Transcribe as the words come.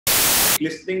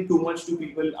listening too much to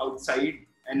people outside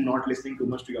and not listening too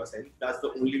much to yourself. That's the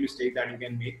only mistake that you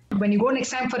can make. When you go next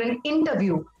time for an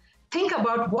interview, think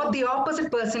about what the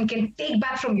opposite person can take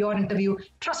back from your interview.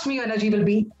 Trust me, your energy will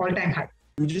be all-time high.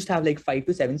 You just have like 5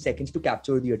 to 7 seconds to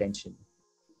capture the attention,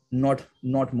 not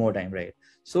more time, right?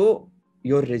 So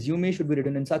your resume should be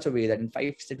written in such a way that in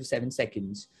 5 to 7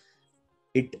 seconds,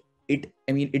 it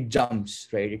jumps,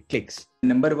 right? It clicks.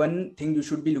 Number one thing you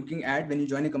should be looking at when you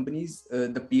join a company is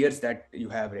the peers that you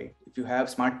have, right? If you have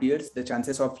smart peers, the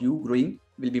chances of you growing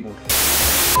will be more.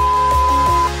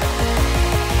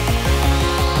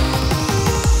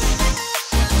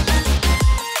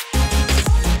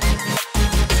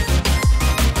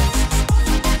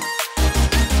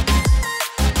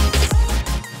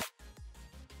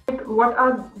 What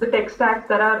are the tech stacks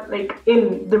that are like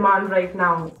in demand right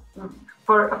now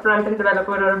for a front-end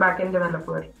developer or a back-end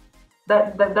developer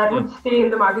that would stay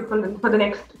in the market for the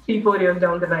next 3-4 years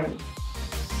down the line?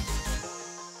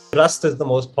 Rust is the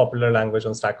most popular language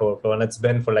on Stack Overflow, and it's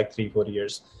been for like 3-4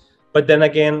 years. But then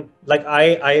again, like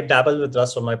I dabble with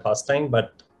Rust on my pastime,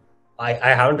 but I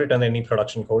haven't written any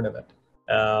production code in it.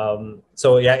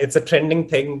 So yeah, it's a trending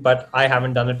thing, but I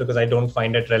haven't done it because I don't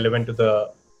find it relevant to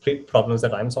the problems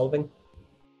that I'm solving.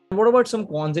 What about some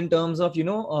cons in terms of,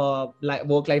 like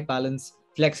work-life balance,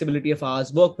 flexibility of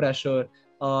hours, work pressure,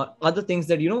 other things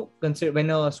that, consider when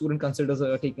a student considers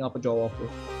taking up a job offer?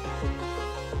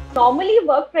 Normally,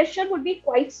 work pressure would be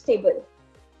quite stable.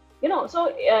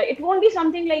 So it won't be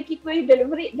something like कोई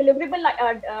deliverable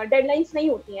deadlines नहीं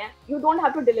होती हैं. You don't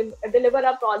have to deliver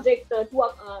a project to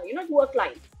a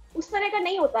client. उस तरह का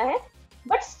नहीं होता है.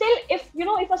 But still,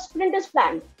 if a sprint is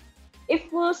planned, if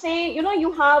say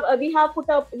we have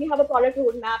a product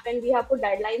roadmap and we have put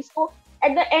deadlines, so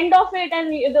at the end of it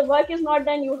and the work is not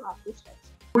done, you have to stress.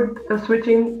 Would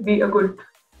switching be a good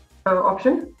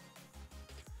option?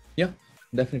 Yeah,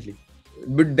 definitely.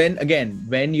 But then again,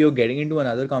 when you're getting into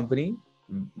another company,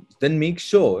 then make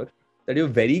sure that you're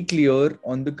very clear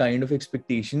on the kind of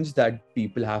expectations that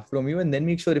people have from you, and then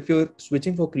make sure if you're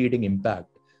switching for creating impact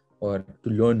or to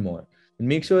learn more, then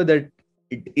make sure that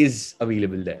it is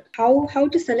available there. How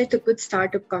to select a good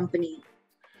startup company?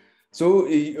 So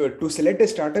to select a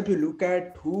startup, you look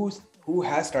at who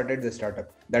has started the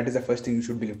startup. That is the first thing you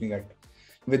should be looking at.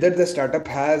 Whether the startup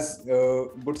has a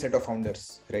good set of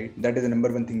founders, right? That is the number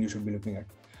one thing you should be looking at.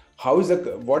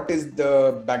 What is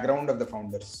the background of the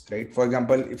founders, right? For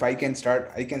example, if I can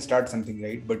start something,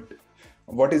 right? But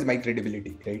what is my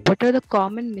credibility, right? What are the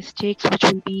common mistakes which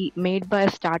will be made by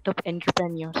startup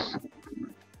entrepreneurs?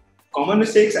 Common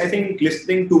mistakes, I think,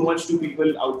 listening too much to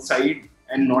people outside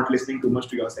and not listening too much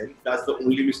to yourself. That's the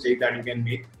only mistake that you can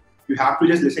make. You have to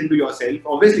just listen to yourself.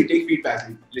 Obviously, take feedback,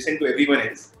 listen to everyone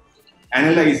else,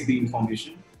 analyze the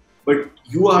information, but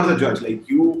you are the judge. Like,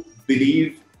 you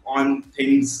believe on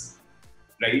things,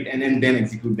 right, and then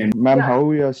execute them. Ma'am, how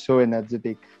you are so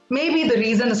energetic? Maybe the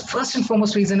reason is, first and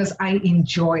foremost reason is I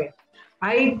enjoy it.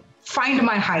 I find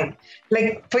my high.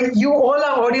 Like, for you all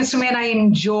are audience to me and I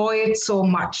enjoy it so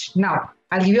much. Now,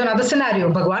 I'll give you another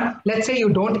scenario, Bhagwan. Let's say you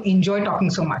don't enjoy talking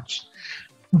so much.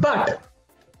 But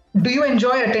do you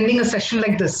enjoy attending a session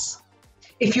like this?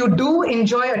 If you do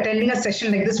enjoy attending a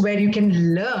session like this where you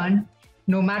can learn,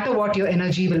 no matter what, your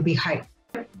energy will be high.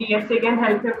 DSA can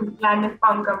help him land his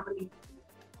farm company.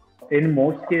 In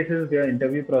most cases, their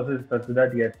interview process is such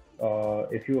that yes,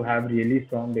 if you have really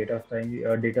strong data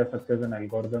structures and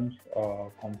algorithms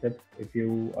concepts, if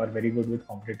you are very good with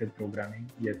competitive programming,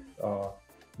 yes,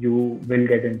 you will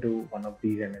get into one of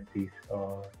these MNCs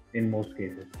in most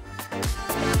cases.